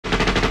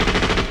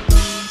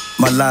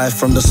My life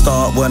from the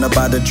start weren't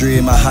about a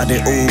dream. I had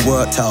it all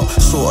worked out,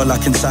 sorta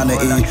like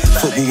insanity.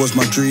 Football was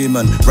my dream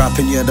and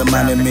rapping, yeah, the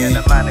man in me.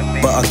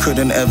 But I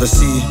couldn't ever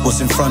see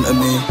what's in front of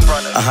me.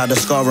 I had a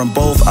scar on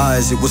both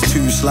eyes, it was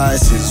 2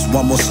 slices.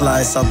 One more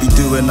slice, I'd be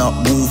doing up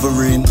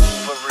Wolverine.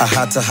 I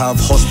had to have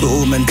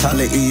hospital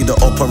mentality. The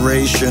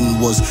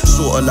operation was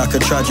sorta like a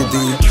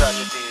tragedy.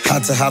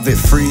 Had to have it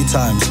 3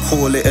 times,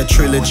 call it a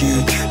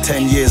trilogy.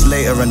 10 years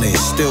later and they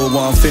still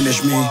won't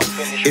finish me.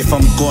 If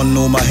I'm gone,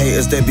 all my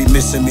haters, they be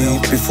missing me.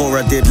 Before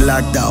I did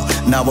lagged out,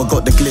 now I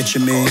got the glitch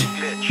in me.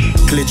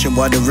 Glitching,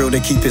 why the real, they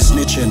keep it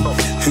snitching.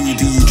 Who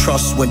do you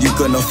trust when you're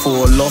gonna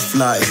fall off?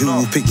 Like, who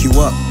will pick you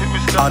up?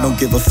 I don't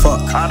give a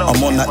fuck,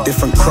 I'm on that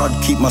different crud.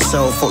 Keep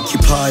myself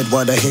occupied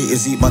while the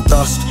haters eat my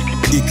dust.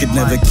 You could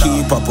never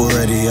keep up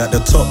already at the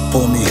top.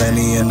 Pour me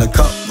Henny in the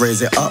cup,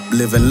 raise it up,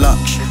 living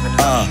lux.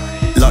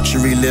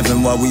 Luxury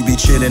living while we be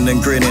chilling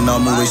and grinning.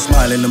 I'm always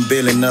smiling and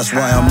billing, that's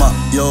why I'm up,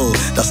 yo.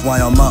 That's why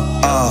I'm up,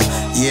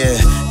 yeah,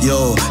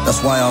 yo.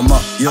 That's why I'm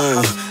up,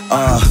 yo,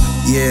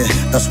 yeah.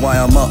 That's why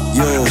I'm up,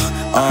 yo,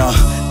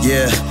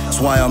 yeah. That's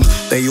why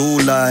they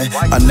all lie.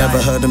 I never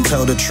heard them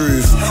tell the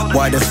truth.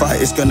 Why the fight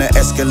is gonna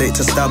escalate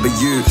to stab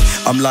at you.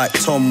 I'm like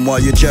Tom while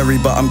you're Jerry,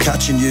 but I'm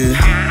catching you.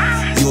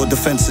 Your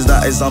defense is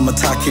that is I'm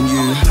attacking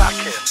you.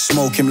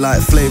 Smoke him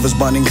like flavors,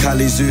 bunning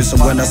Cali Zeus.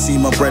 And when I see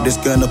my bread, it's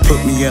gonna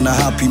put me in a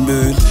happy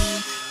mood.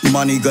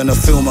 Money gonna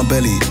fill my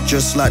belly,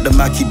 just like the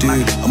Mackie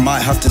dude. I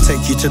might have to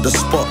take you to the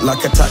spot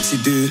like a taxi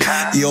dude.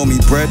 You owe me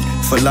bread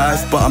for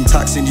life, but I'm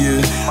taxing you.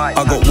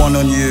 I got one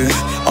on you,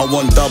 I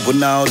want double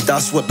now,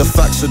 that's what the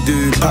facts will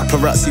do.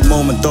 Paparazzi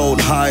moment, don't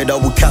hide, I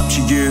will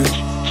capture you.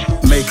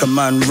 Make a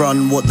man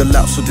run what the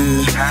laps will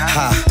do.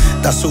 Ha,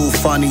 that's all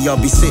funny,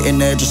 I'll be sitting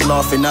there just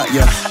laughing at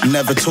ya.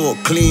 Never talk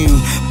clean,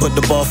 but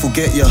the bath will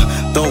get ya.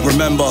 Don't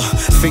remember,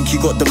 think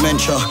you got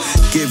dementia.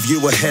 Give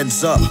you a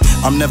heads up,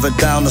 I'm never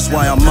down, that's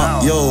why I'm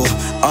up, yo.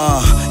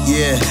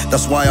 Yeah,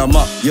 that's why I'm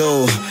up,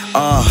 yo.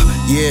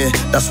 Yeah,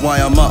 that's why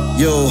I'm up,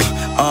 yo.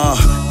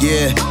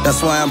 Yeah,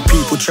 that's why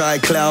people try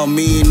clown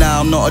me.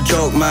 Now I'm not a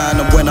joke, man.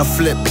 And when I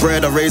flip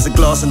bread, I raise a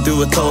glass and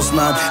do a toast,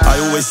 man. I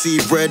always see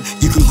bread,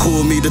 you can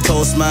call me the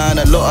toast man.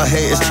 A lot of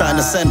haters trying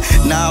to send,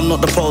 now I'm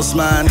not the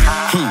postman.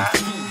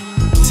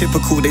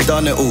 Typical, they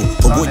done it all.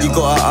 But what you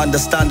gotta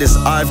understand is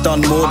I've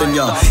done more than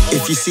ya.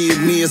 If you see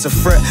me as a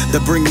threat,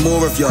 then bring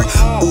more of ya.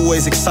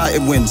 Always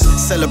exciting wins,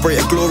 celebrate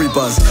a glory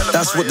buzz.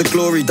 That's what the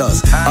glory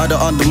does. I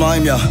don't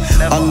undermine ya.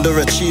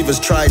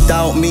 Underachievers try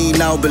doubt me,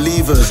 now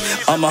believers.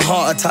 I'm a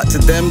heart attack to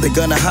them, they're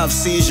gonna have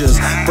seizures.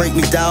 Break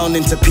me down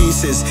into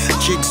pieces.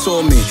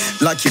 Jigsaw me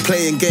like you're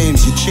playing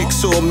games. Your chick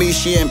saw me,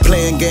 she ain't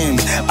playing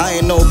games. I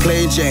ain't no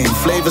play Jane.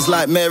 Flavors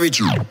like Mary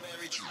Jane.